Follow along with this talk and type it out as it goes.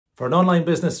For an online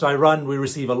business that I run, we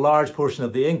receive a large portion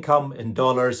of the income in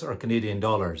dollars or Canadian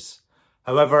dollars.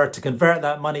 However, to convert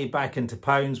that money back into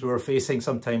pounds, we were facing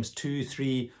sometimes 2,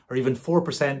 3, or even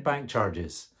 4% bank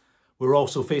charges. We were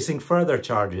also facing further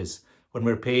charges when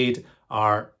we're paid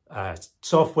our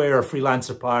software or freelance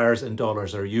suppliers in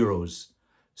dollars or euros.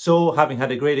 So, having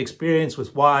had a great experience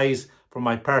with Wise for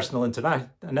my personal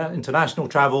international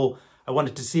travel, I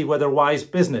wanted to see whether Wise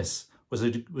Business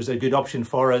was a good option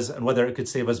for us and whether it could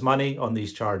save us money on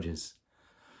these charges.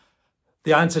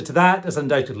 The answer to that is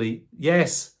undoubtedly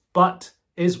yes, but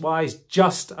is Wise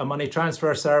just a money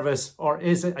transfer service, or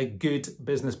is it a good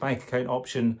business bank account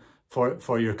option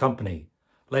for your company?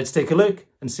 Let's take a look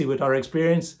and see what our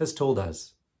experience has told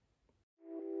us.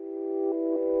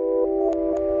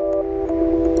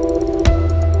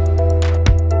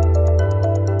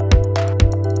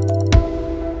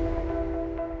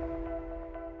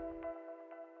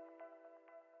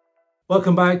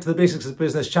 Welcome back to the Basics of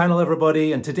Business channel,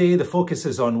 everybody, and today the focus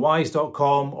is on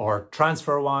Wise.com, or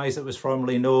TransferWise it was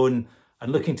formerly known,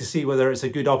 and looking to see whether it's a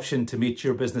good option to meet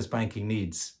your business banking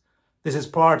needs. This is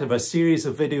part of a series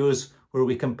of videos where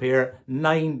we compare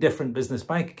 9 different business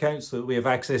bank accounts that we have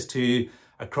access to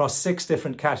across 6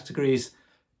 different categories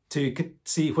to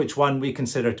see which one we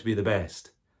consider to be the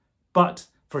best. But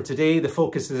for today, the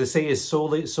focus, as I say, is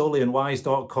solely on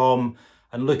Wise.com,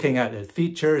 and looking at the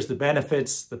features, the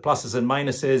benefits, the pluses and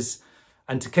minuses.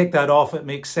 And to kick that off, it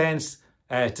makes sense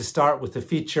to start with the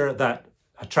feature that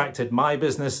attracted my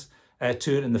business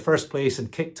to it in the first place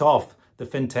and kicked off the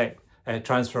FinTech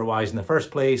TransferWise in the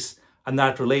first place, and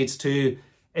that relates to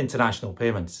international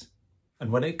payments.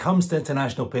 And when it comes to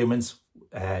international payments,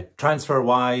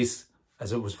 TransferWise,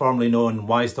 as it was formerly known,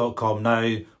 Wise.com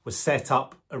now, was set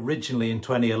up originally in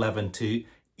 2011 to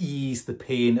ease the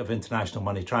pain of international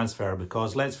money transfer,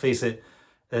 because let's face it,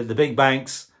 the big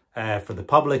banks, for the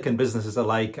public and businesses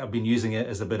alike, have been using it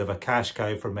as a bit of a cash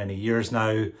cow for many years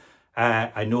now.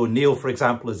 I know Neil, for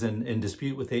example, is in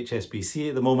dispute with HSBC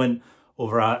at the moment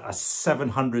over a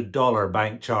 $700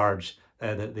 bank charge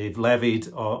that they've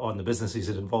levied on the businesses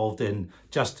it's involved in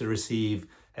just to receive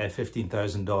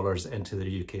 $15,000 into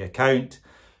their UK account.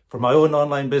 For my own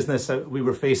online business, we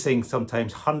were facing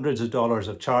sometimes hundreds of dollars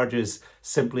of charges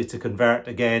simply to convert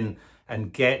again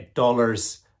and get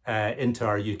dollars into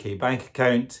our UK bank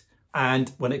account. And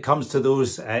when it comes to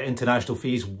those international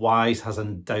fees, Wise has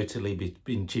undoubtedly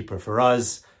been cheaper for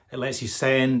us. It lets you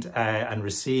send and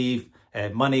receive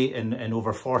money in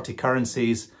over 40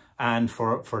 currencies. And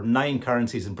for 9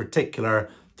 currencies in particular,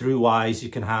 through Wise, you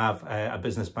can have a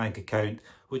business bank account,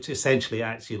 which essentially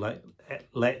actually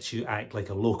lets you act like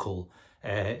a local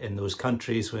in those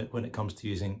countries when it comes to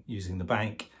using the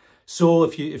bank. So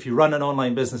if you run an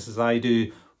online business as I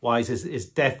do, Wise is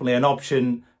definitely an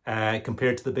option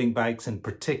compared to the big banks, and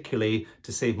particularly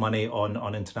to save money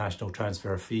on international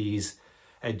transfer fees.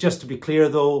 Just to be clear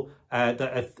though,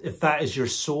 that if that is your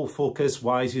sole focus,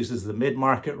 Wise uses the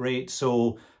mid-market rate.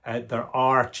 So there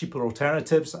are cheaper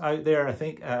alternatives out there, I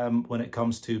think, when it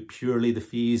comes to purely the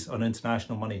fees on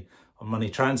international money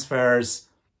transfers.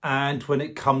 And when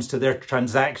it comes to their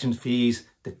transaction fees,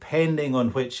 depending on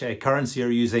which currency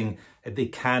you're using, they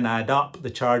can add up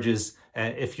the charges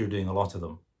if you're doing a lot of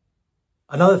them.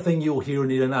 Another thing you'll hear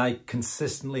Neil and I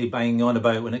consistently banging on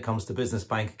about when it comes to business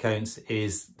bank accounts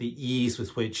is the ease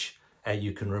with which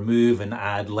you can remove and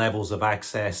add levels of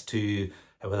access to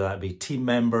whether that be team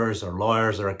members or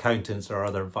lawyers or accountants or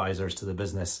other advisors to the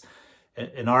business.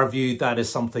 In our view, that is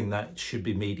something that should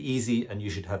be made easy and you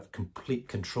should have complete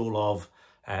control of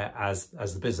as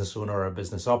the business owner or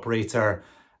business operator.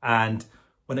 And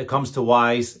when it comes to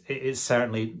Wise, it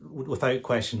certainly, without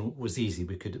question, was easy.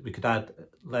 We could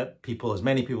let people, as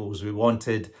many people as we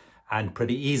wanted, and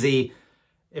pretty easy.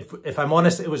 If I'm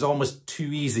honest, it was almost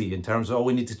too easy in terms of all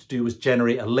we needed to do was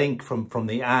generate a link from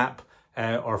the app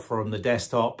or from the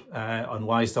desktop on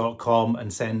Wise.com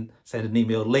and send an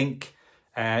email link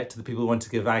to the people who want to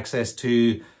give access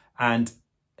to. And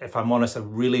if I'm honest, I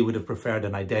really would have preferred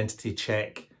an identity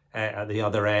check at the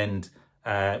other end,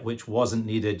 which wasn't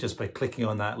needed. Just by clicking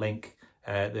on that link,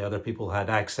 the other people had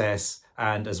access.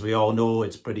 And as we all know,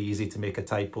 it's pretty easy to make a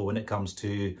typo when it comes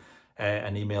to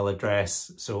an email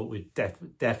address. So we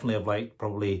definitely have liked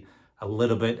probably a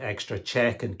little bit extra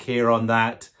check and care on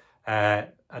that.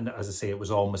 And as I say, it was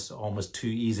almost too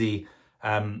easy.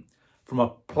 From a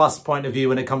plus point of view,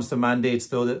 when it comes to mandates,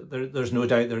 though, there's no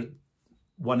doubt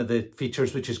one of the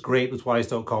features which is great with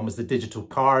Wise.com is the digital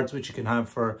cards, which you can have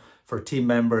for team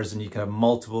members, and you can have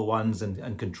multiple ones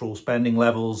and control spending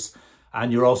levels.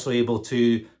 And you're also able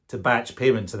to batch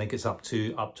payments. I think it's up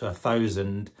to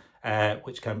 1,000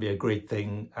 which can be a great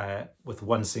thing with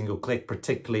one single click,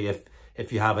 particularly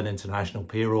if you have an international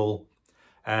payroll.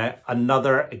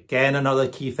 Another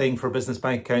key thing for business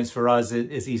bank accounts for us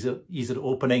is ease of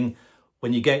opening.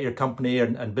 When you get your company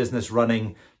and business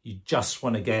running, you just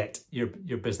want to get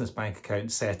your business bank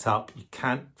account set up. You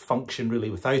can't function really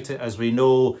without it, as we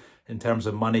know, in terms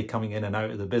of money coming in and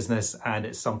out of the business, and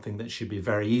it's something that should be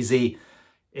very easy.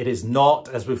 It is not,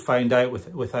 as we've found out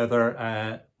with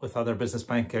other business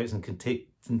bank accounts, and can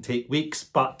take weeks,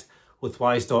 but with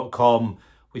Wise.com,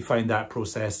 we found that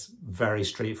process very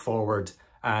straightforward.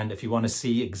 And if you want to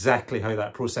see exactly how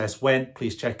that process went,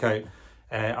 please check out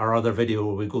our other video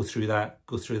where we go through that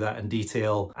in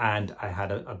detail. And I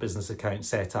had a business account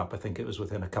set up, I think it was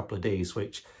within a couple of days,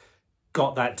 which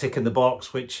got that tick in the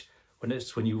box, which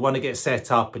when you want to get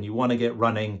set up and you want to get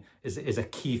running is a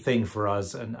key thing for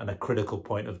us, and a critical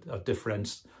point of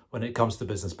difference when it comes to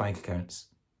business bank accounts.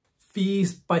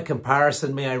 Fees, by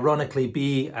comparison, may ironically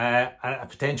be a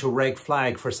potential red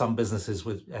flag for some businesses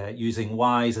with using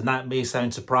Wise, and that may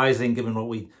sound surprising given what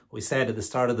we said at the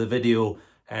start of the video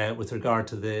with regard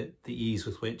to the ease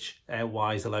with which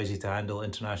Wise allows you to handle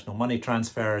international money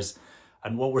transfers.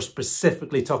 And what we're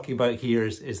specifically talking about here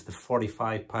is the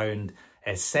 £45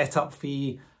 setup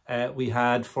fee we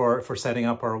had for setting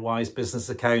up our Wise business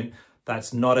account.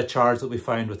 That's not a charge that we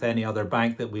found with any other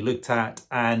bank that we looked at,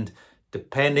 and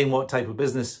depending what type of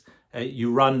business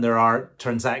you run, there are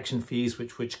transaction fees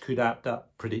which could add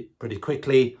up pretty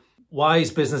quickly.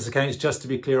 Wise business accounts, just to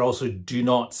be clear, also do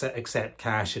not accept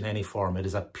cash in any form. It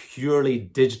is a purely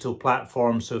digital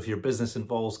platform, so if your business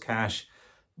involves cash,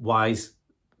 Wise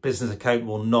business account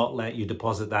will not let you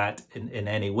deposit that in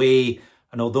any way.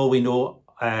 And although we know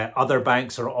other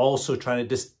banks are also trying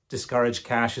to discourage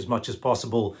cash as much as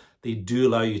possible, they do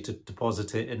allow you to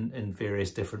deposit it in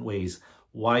various different ways.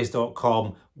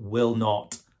 Wise.com will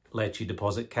not let you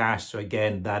deposit cash. So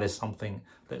again, that is something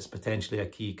that's potentially a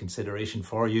key consideration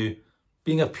for you.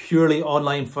 Being a purely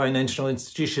online financial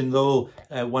institution though,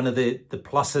 one of the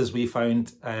pluses we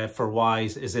found for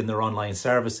Wise is in their online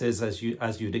services, as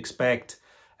you'd expect.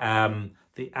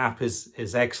 The app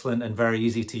is excellent and very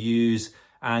easy to use,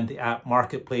 and the app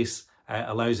marketplace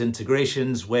allows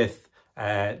integrations with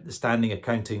the standing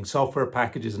accounting software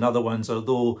packages and other ones,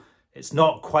 although it's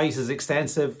not quite as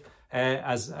extensive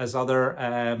as other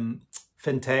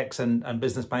fintechs and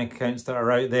business bank accounts that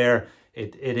are out there.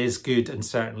 It is good and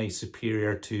certainly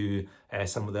superior to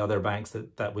some of the other banks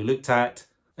that we looked at.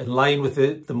 In line with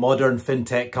the modern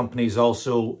fintech companies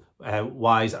also,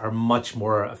 Wise are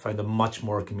I found them much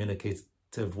more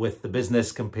communicative with the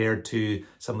business compared to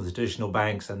some of the traditional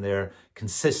banks, and they're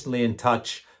consistently in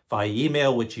touch via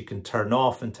email, which you can turn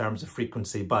off in terms of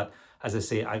frequency. But as I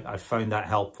say, I found that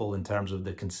helpful in terms of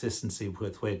the consistency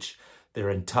with which they're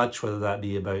in touch, whether that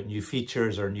be about new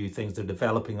features or new things they're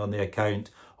developing on the account,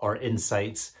 or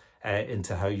insights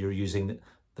into how you're using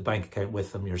the bank account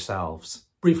with them yourselves.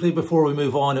 Briefly, before we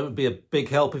move on, it would be a big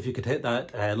help if you could hit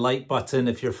that like button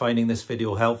if you're finding this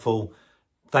video helpful.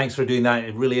 Thanks for doing that.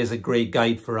 It really is a great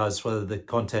guide for us whether the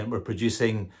content we're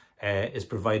producing is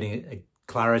providing a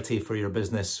clarity for your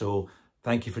business. So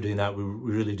thank you for doing that. We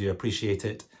really do appreciate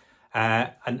it.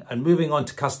 And moving on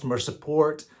to customer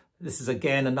support, this is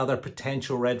again another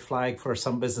potential red flag for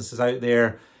some businesses out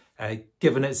there.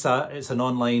 Given it's an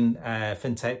online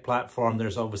fintech platform,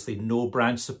 there's obviously no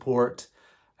branch support,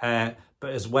 but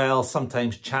as well,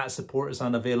 sometimes chat support is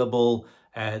unavailable.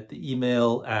 The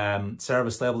email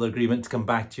service level agreement to come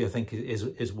back to you, I think,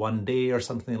 is 1 day or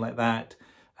something like that.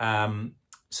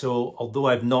 So although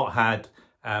I've not had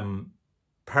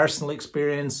personal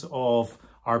experience of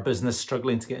our business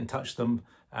struggling to get in touch with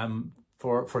them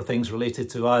for things related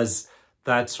to us,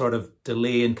 that sort of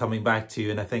delay in coming back to you.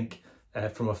 And I think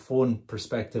from a phone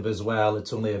perspective as well,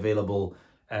 it's only available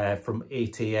from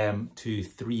 8 AM to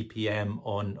 3 PM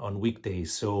on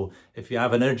weekdays. So if you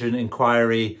have an urgent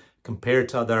inquiry compared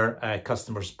to other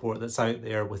customer support that's out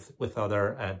there with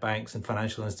other banks and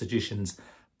financial institutions,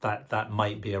 that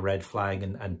might be a red flag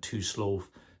and too slow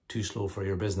for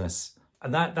your business.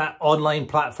 And that online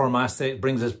platform aspect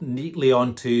brings us neatly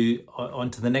onto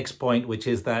the next point, which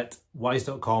is that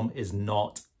Wise.com is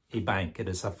not a bank. It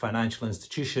is a financial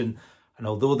institution, and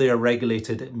although they are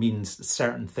regulated, it means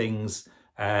certain things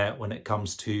when it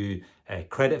comes to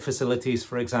credit facilities,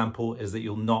 for example, is that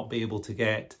you'll not be able to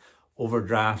get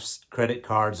overdrafts, credit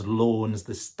cards, loans,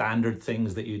 the standard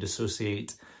things that you'd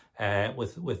associate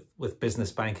with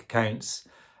business bank accounts.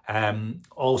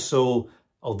 Also,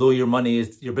 although your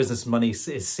business money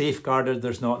is safeguarded,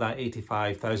 there's not that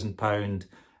 £85,000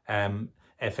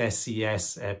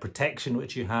 FSCS protection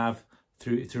which you have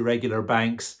through regular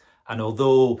banks. And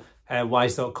although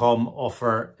Wise.com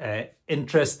offer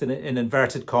interest in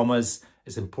inverted commas.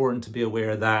 It's important to be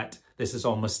aware that this is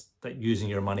almost like using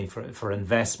your money for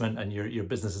investment, and your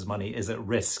business's money is at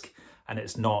risk, and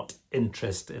it's not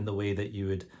interest in the way that you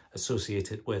would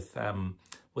associate it with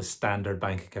standard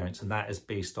bank accounts. And that is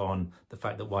based on the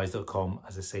fact that Wise.com,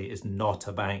 as I say, is not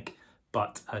a bank,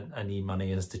 but an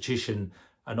e-money institution,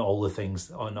 and all the things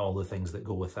that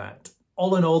go with that.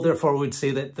 All in all, therefore, we would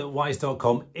say that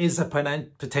Wise.com is a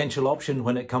potential option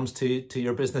when it comes to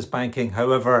your business banking.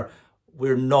 However,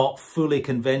 we're not fully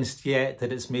convinced yet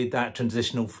that it's made that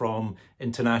transitional from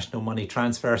international money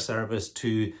transfer service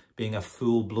to being a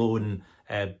full-blown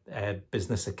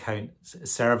business account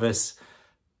service.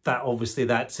 That obviously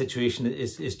that situation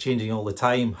is changing all the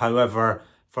time. However,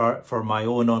 for my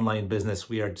own online business,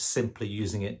 we are simply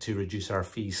using it to reduce our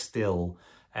fees still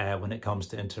when it comes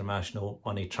to international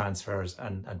money transfers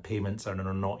and payments, and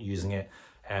are not using it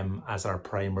as our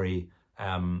primary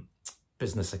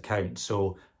business account.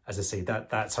 So as I say,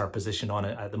 that's our position on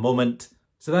it at the moment.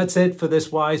 So that's it for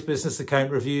this Wise business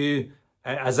account review.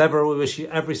 As ever, we wish you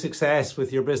every success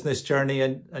with your business journey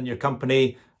and your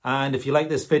company. And if you like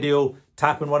this video,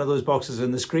 tap in one of those boxes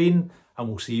on the screen, and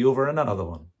we'll see you over in another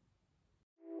one.